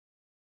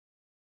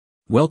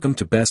Welcome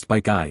to Best Buy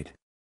Guide.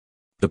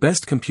 The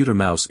best computer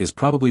mouse is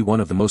probably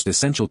one of the most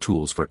essential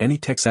tools for any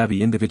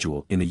tech-savvy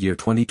individual in the year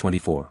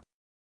 2024.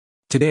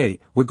 Today,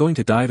 we're going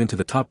to dive into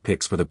the top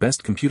picks for the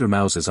best computer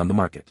mouses on the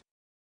market.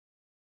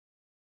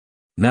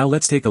 Now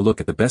let's take a look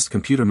at the best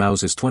computer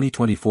mouses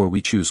 2024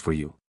 we choose for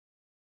you.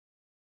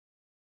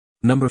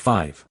 Number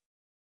 5.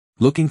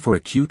 Looking for a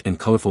cute and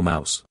colorful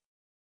mouse?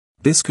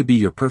 This could be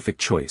your perfect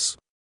choice.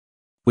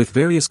 With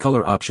various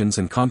color options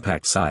and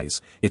compact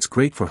size, it's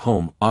great for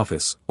home,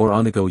 office, or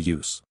on-the-go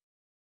use.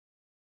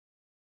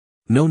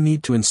 No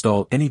need to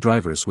install any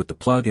drivers with the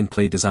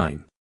plug-and-play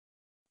design.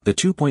 The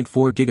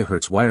 2.4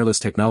 GHz wireless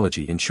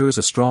technology ensures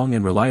a strong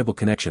and reliable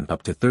connection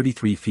up to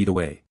 33 feet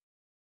away.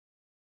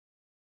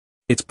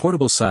 Its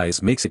portable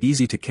size makes it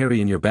easy to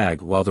carry in your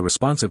bag, while the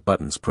responsive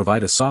buttons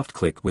provide a soft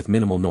click with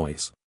minimal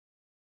noise.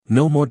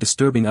 No more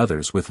disturbing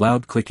others with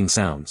loud clicking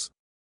sounds.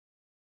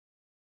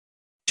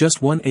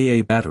 Just one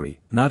AA battery,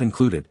 not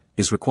included,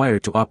 is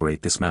required to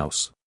operate this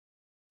mouse.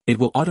 It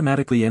will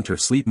automatically enter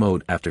sleep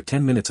mode after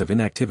 10 minutes of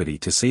inactivity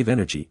to save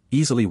energy,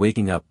 easily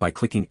waking up by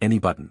clicking any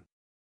button.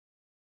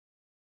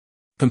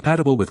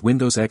 Compatible with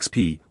Windows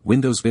XP,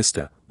 Windows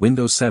Vista,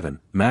 Windows 7,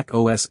 Mac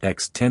OS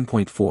X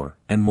 10.4,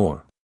 and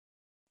more.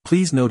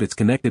 Please note it's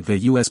connected via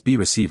USB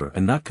receiver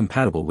and not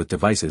compatible with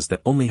devices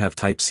that only have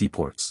Type-C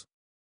ports.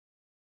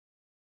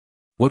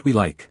 What we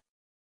like.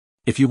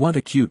 If you want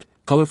a cute,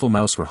 colorful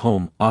mouse for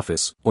home,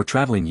 office, or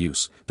traveling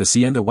use, the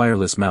Sienda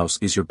wireless mouse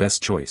is your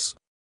best choice.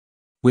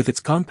 With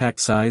its compact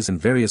size and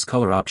various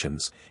color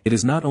options, it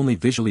is not only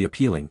visually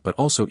appealing but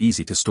also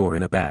easy to store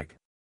in a bag.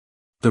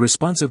 The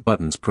responsive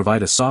buttons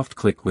provide a soft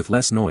click with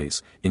less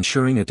noise,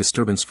 ensuring a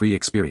disturbance-free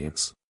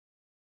experience.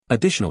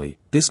 Additionally,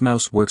 this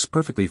mouse works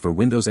perfectly for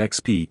Windows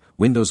XP,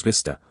 Windows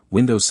Vista,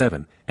 Windows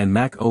 7, and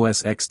Mac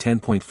OS X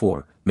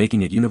 10.4,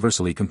 making it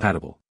universally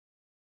compatible.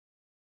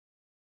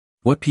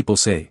 What people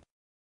say.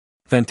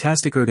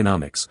 Fantastic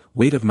ergonomics,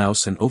 weight of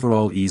mouse and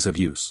overall ease of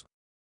use.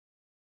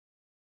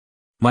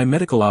 My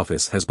medical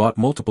office has bought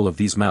multiple of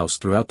these mouse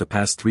throughout the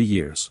past 3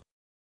 years.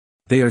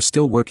 They are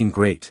still working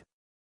great.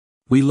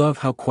 We love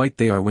how quiet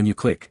they are when you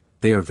click,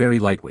 they are very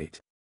lightweight.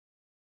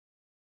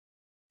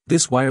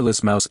 This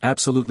wireless mouse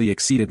absolutely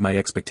exceeded my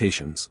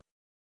expectations.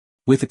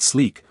 With its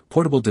sleek,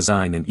 portable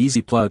design and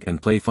easy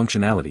plug-and-play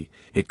functionality,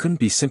 it couldn't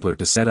be simpler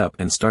to set up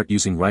and start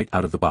using right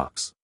out of the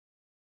box.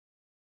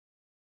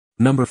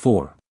 Number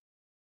 4.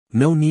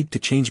 No need to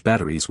change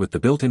batteries with the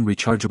built-in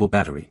rechargeable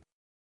battery.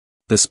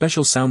 The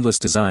special soundless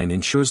design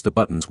ensures the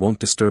buttons won't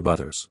disturb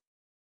others.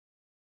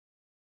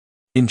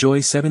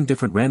 Enjoy 7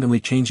 different randomly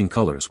changing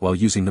colors while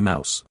using the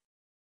mouse.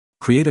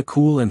 Create a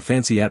cool and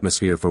fancy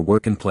atmosphere for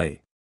work and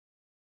play.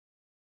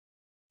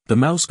 The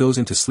mouse goes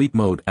into sleep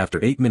mode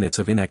after 8 minutes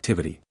of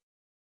inactivity.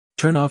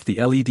 Turn off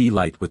the LED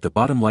light with the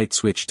bottom light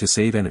switch to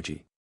save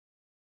energy.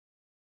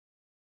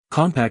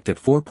 Compact at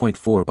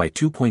 4.4 by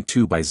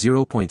 2.2 by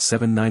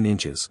 0.79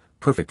 inches,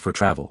 perfect for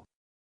travel.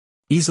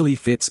 Easily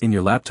fits in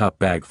your laptop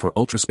bag for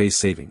ultra space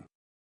saving.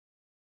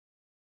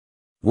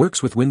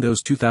 Works with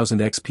Windows 2000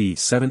 XP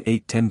 7,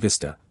 8, 10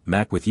 Vista,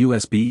 Mac with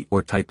USB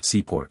or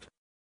Type-C port.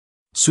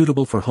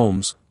 Suitable for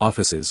homes,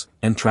 offices,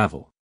 and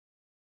travel.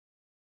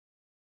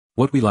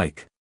 What we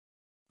like.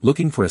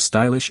 Looking for a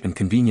stylish and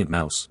convenient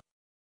mouse?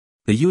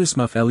 The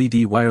USMUF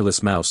LED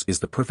wireless mouse is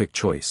the perfect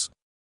choice.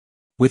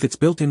 With its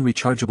built-in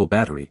rechargeable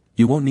battery,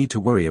 you won't need to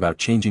worry about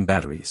changing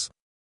batteries.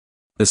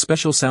 The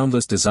special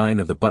soundless design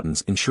of the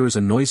buttons ensures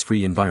a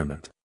noise-free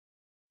environment.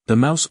 The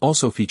mouse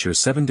also features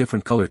 7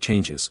 different color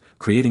changes,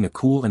 creating a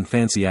cool and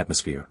fancy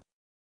atmosphere.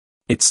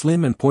 Its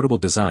slim and portable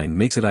design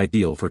makes it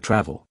ideal for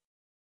travel.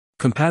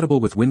 Compatible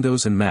with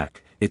Windows and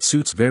Mac, it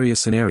suits various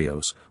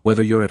scenarios,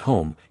 whether you're at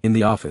home, in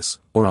the office,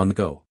 or on the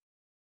go.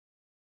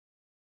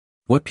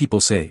 What people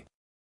say.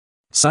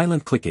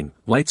 Silent clicking,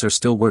 lights are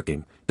still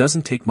working,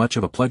 doesn't take much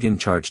of a plug-in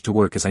charge to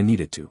work as I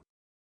need it to.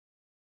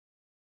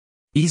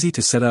 Easy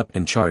to set up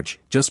and charge,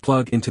 just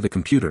plug into the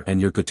computer and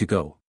you're good to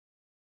go.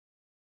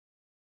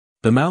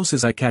 The mouse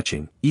is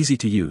eye-catching, easy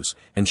to use,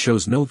 and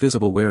shows no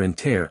visible wear and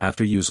tear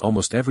after use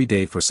almost every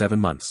day for 7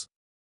 months.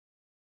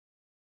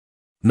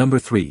 Number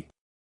 3.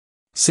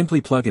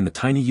 Simply plug in the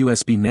tiny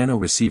USB nano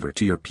receiver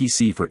to your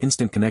PC for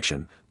instant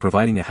connection,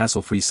 providing a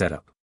hassle-free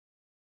setup.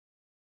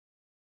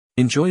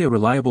 Enjoy a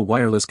reliable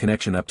wireless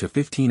connection up to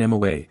 15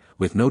 MOA,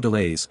 with no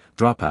delays,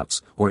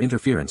 dropouts, or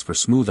interference for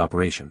smooth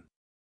operation.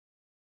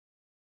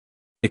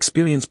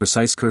 Experience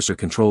precise cursor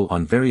control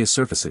on various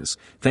surfaces,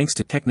 thanks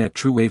to TECKNET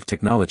TrueWave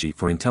technology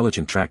for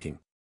intelligent tracking.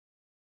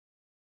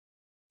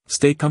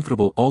 Stay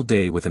comfortable all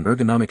day with an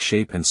ergonomic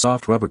shape and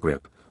soft rubber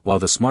grip, while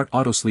the Smart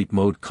Auto Sleep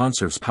mode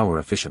conserves power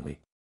efficiently.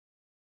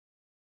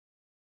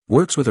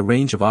 Works with a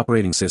range of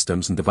operating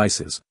systems and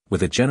devices,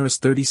 with a generous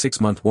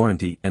 36-month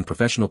warranty and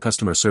professional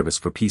customer service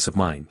for peace of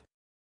mind.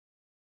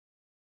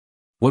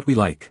 What we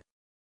like.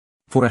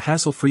 For a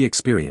hassle-free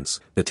experience,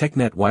 the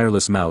TECKNET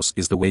wireless mouse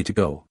is the way to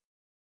go.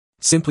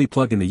 Simply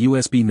plug in the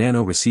USB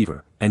nano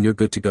receiver, and you're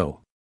good to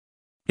go.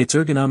 Its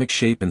ergonomic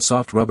shape and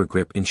soft rubber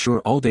grip ensure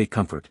all-day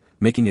comfort,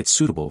 making it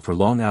suitable for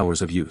long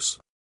hours of use.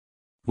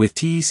 With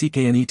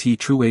TECKNET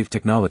TrueWave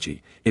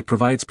technology, it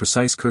provides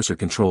precise cursor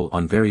control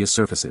on various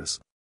surfaces.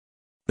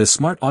 The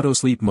smart auto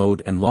sleep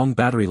mode and long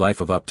battery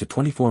life of up to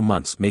 24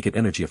 months make it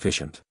energy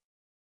efficient.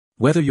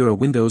 Whether you're a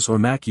Windows or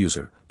Mac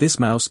user, this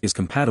mouse is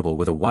compatible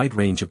with a wide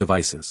range of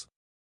devices.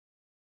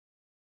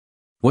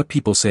 What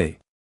people say.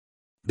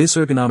 This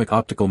ergonomic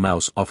optical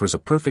mouse offers a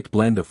perfect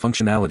blend of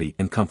functionality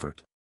and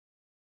comfort.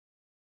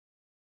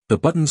 The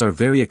buttons are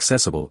very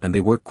accessible and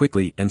they work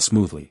quickly and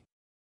smoothly.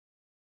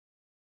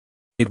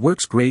 It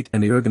works great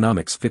and the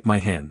ergonomics fit my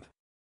hand.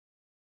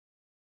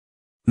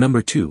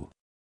 Number 2.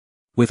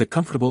 With a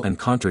comfortable and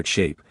contoured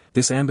shape,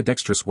 this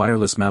ambidextrous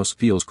wireless mouse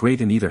feels great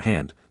in either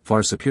hand,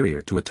 far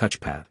superior to a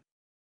touchpad.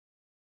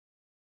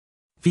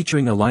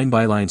 Featuring a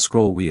line-by-line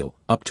scroll wheel,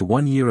 up to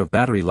 1 year of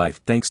battery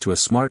life thanks to a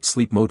smart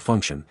sleep mode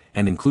function,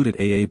 and included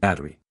AA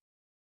battery.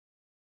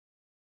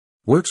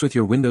 Works with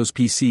your Windows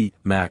PC,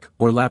 Mac,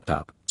 or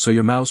laptop, so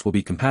your mouse will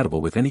be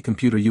compatible with any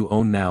computer you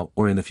own now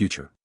or in the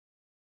future.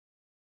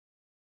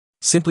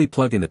 Simply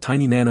plug in a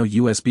tiny nano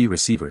USB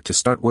receiver to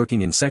start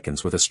working in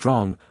seconds with a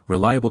strong,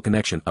 reliable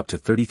connection up to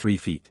 33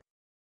 feet.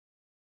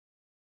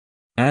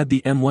 Add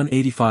the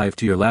M185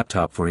 to your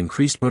laptop for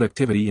increased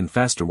productivity and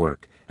faster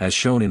work, as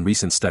shown in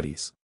recent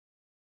studies.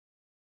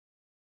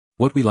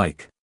 What we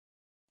like.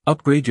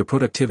 Upgrade your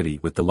productivity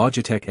with the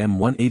Logitech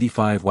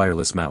M185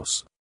 wireless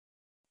mouse.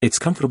 Its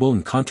comfortable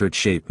and contoured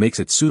shape makes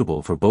it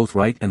suitable for both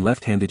right and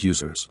left-handed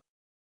users.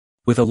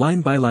 With a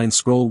line-by-line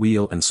scroll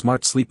wheel and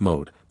smart sleep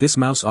mode, this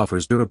mouse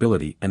offers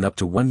durability and up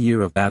to 1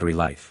 year of battery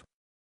life.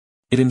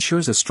 It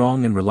ensures a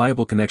strong and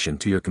reliable connection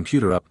to your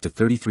computer up to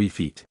 33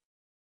 feet.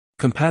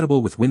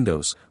 Compatible with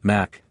Windows,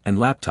 Mac, and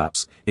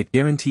laptops, it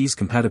guarantees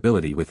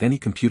compatibility with any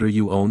computer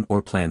you own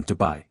or plan to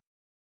buy.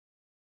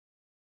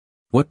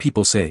 What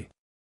people say.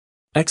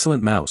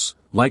 Excellent mouse,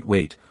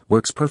 lightweight,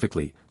 works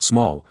perfectly,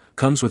 small,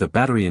 comes with a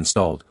battery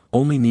installed,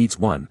 only needs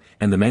one,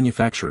 and the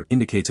manufacturer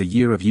indicates a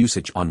year of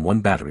usage on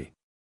one battery.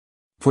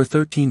 For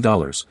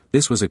 $13,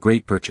 this was a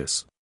great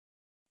purchase.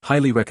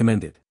 Highly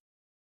recommended.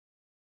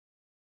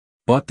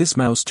 Bought this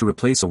mouse to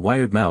replace a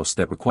wired mouse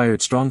that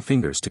required strong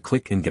fingers to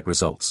click and get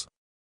results.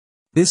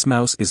 This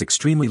mouse is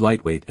extremely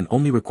lightweight and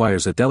only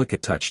requires a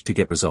delicate touch to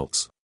get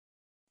results.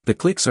 The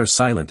clicks are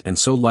silent and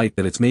so light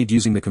that it's made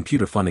using the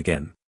computer fun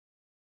again.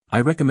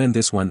 I recommend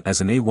this one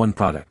as an A1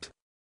 product.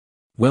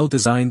 Well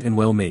designed and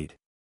well made.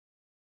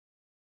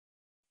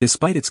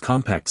 Despite its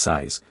compact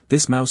size,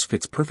 this mouse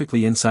fits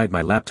perfectly inside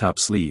my laptop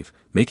sleeve,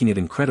 making it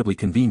incredibly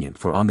convenient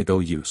for on-the-go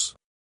use.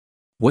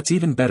 What's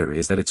even better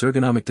is that its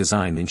ergonomic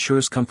design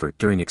ensures comfort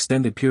during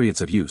extended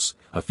periods of use,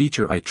 a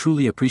feature I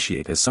truly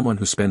appreciate as someone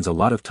who spends a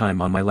lot of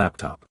time on my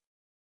laptop.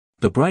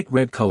 The bright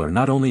red color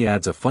not only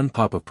adds a fun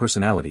pop of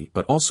personality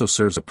but also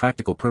serves a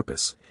practical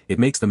purpose. It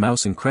makes the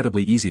mouse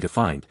incredibly easy to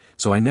find,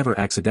 so I never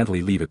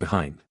accidentally leave it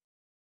behind.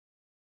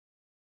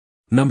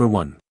 Number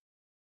 1.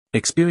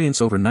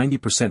 Experience over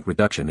 90%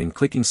 reduction in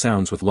clicking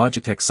sounds with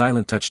Logitech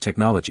Silent Touch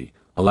technology,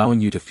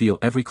 allowing you to feel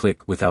every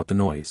click without the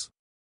noise.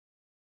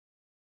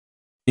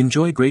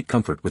 Enjoy great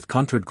comfort with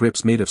contoured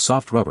grips made of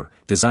soft rubber,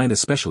 designed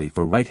especially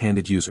for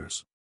right-handed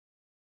users.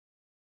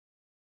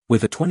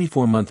 With a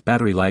 24-month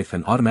battery life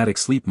and automatic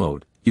sleep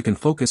mode, you can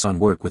focus on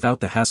work without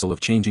the hassle of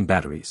changing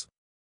batteries.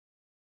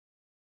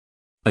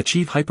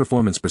 Achieve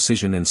high-performance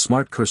precision and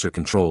smart cursor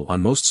control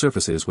on most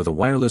surfaces with a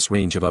wireless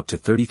range of up to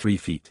 33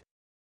 feet.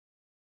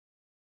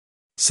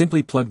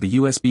 Simply plug the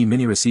USB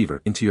mini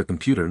receiver into your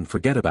computer and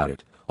forget about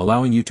it,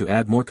 allowing you to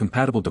add more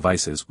compatible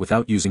devices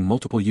without using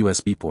multiple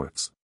USB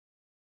ports.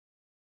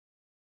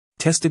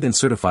 Tested and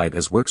certified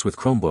as works with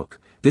Chromebook,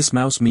 this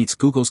mouse meets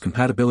Google's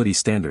compatibility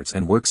standards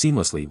and works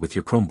seamlessly with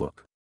your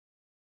Chromebook.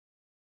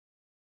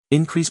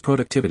 Increase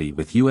productivity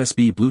with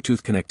USB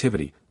Bluetooth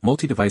connectivity,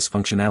 multi-device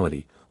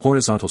functionality,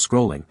 horizontal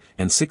scrolling,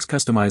 and 6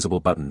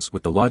 customizable buttons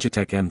with the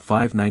Logitech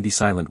M590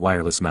 Silent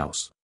Wireless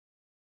Mouse.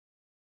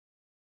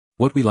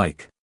 What we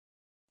like.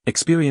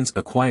 Experience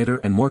a quieter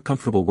and more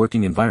comfortable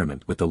working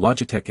environment with the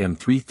Logitech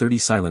M330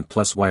 Silent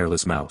Plus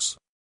Wireless Mouse.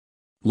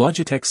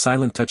 Logitech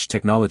Silent Touch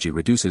technology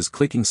reduces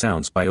clicking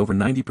sounds by over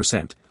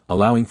 90%,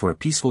 allowing for a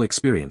peaceful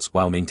experience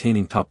while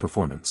maintaining top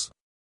performance.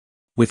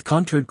 With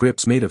contoured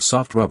grips made of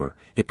soft rubber,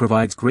 it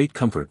provides great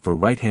comfort for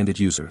right-handed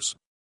users.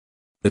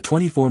 The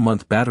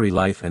 24-month battery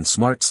life and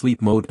smart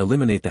sleep mode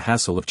eliminate the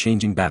hassle of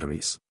changing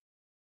batteries.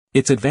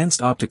 Its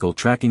advanced optical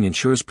tracking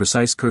ensures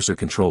precise cursor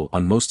control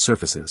on most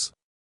surfaces.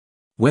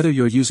 Whether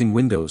you're using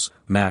Windows,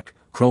 Mac,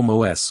 Chrome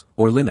OS,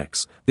 or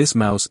Linux, this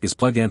mouse is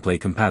plug-and-play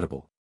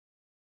compatible.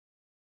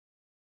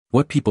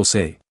 What people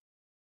say.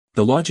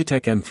 The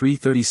Logitech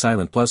M330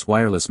 Silent Plus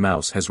wireless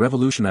mouse has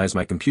revolutionized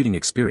my computing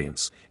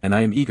experience, and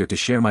I am eager to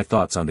share my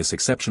thoughts on this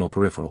exceptional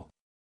peripheral.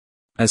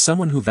 As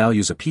someone who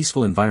values a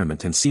peaceful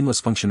environment and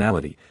seamless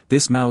functionality,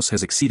 this mouse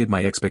has exceeded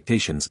my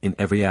expectations in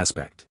every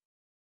aspect.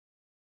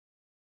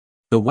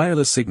 The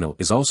wireless signal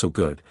is also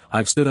good.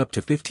 I've stood up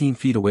to 15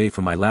 feet away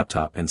from my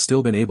laptop and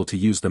still been able to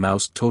use the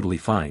mouse totally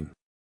fine.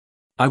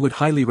 I would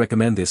highly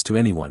recommend this to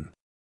anyone.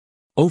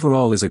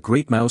 Overall is a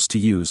great mouse to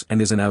use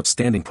and is an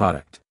outstanding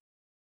product.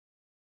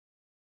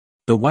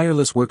 The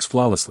wireless works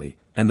flawlessly,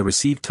 and the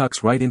receive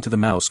tucks right into the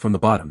mouse from the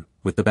bottom,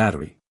 with the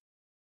battery.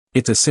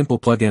 It's a simple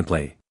plug and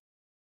play.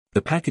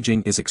 The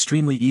packaging is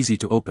extremely easy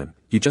to open.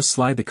 You just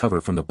slide the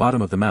cover from the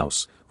bottom of the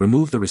mouse,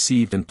 remove the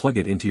receive and plug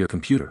it into your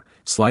computer,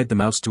 slide the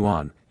mouse to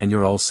on, and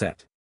you're all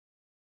set.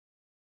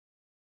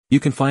 You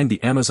can find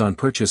the Amazon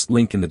purchase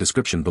link in the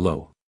description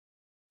below.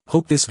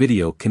 Hope this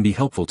video can be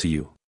helpful to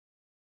you.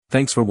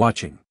 Thanks for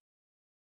watching.